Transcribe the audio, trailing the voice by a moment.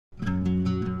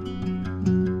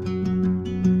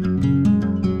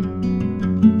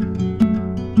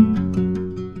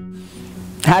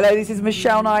Hello, this is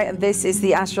Michele Knight and this is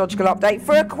the astrological update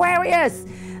for Aquarius.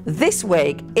 This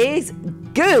week is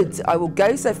good. I will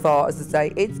go so far as to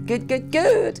say it's good.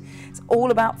 It's all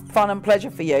about fun and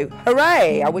pleasure for you.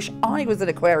 Hooray! I wish I was an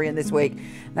Aquarian this week.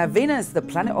 Now, Venus, the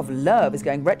planet of love, is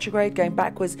going retrograde, going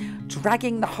backwards,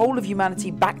 dragging the whole of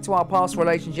humanity back to our past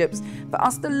relationships for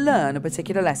us to learn a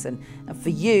particular lesson. And for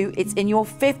you, it's in your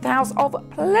 5th house of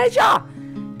pleasure.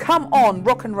 Come on,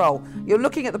 rock and roll. You're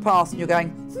looking at the past and you're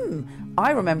going,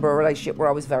 I remember a relationship where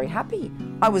I was very happy.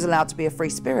 I was allowed to be a free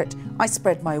spirit. I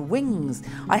spread my wings.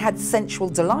 I had sensual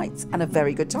delights and a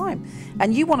very good time.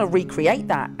 And you want to recreate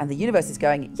that. And the universe is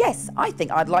going, yes, I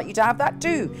think I'd like you to have that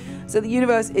too. So the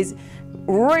universe is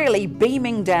really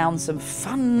beaming down some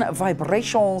fun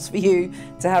vibrations for you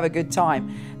to have a good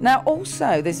time. Now,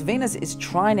 also, this Venus is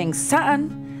trining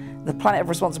Saturn, the planet of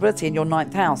responsibility, in your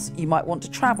 9th house. You might want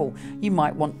to travel. You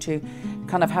might want to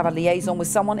kind of have a liaison with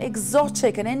someone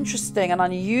exotic and interesting and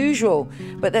unusual.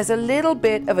 But there's a little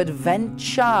bit of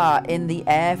adventure in the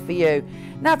air for you.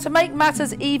 Now, to make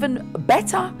matters even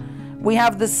better, we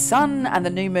have the sun and the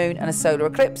new moon and a solar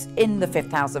eclipse in the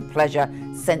 5th house of pleasure,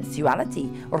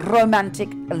 sensuality, romantic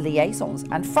liaisons,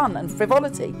 and fun and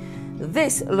frivolity.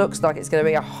 This looks like it's going to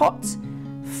be a hot,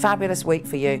 fabulous week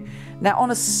for you. Now,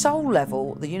 on a soul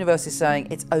level, the universe is saying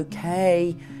it's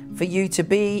okay for you to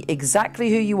be exactly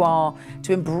who you are,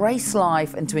 to embrace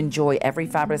life and to enjoy every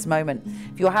fabulous moment.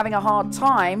 If you're having a hard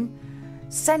time,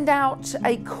 send out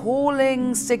a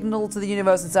calling signal to the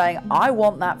universe and saying, I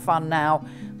want that fun now.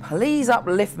 Please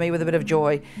uplift me with a bit of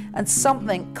joy. And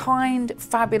something kind,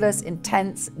 fabulous,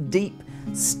 intense, deep,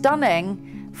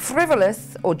 stunning,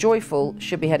 frivolous or joyful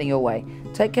should be heading your way.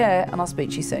 Take care and I'll speak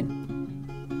to you soon.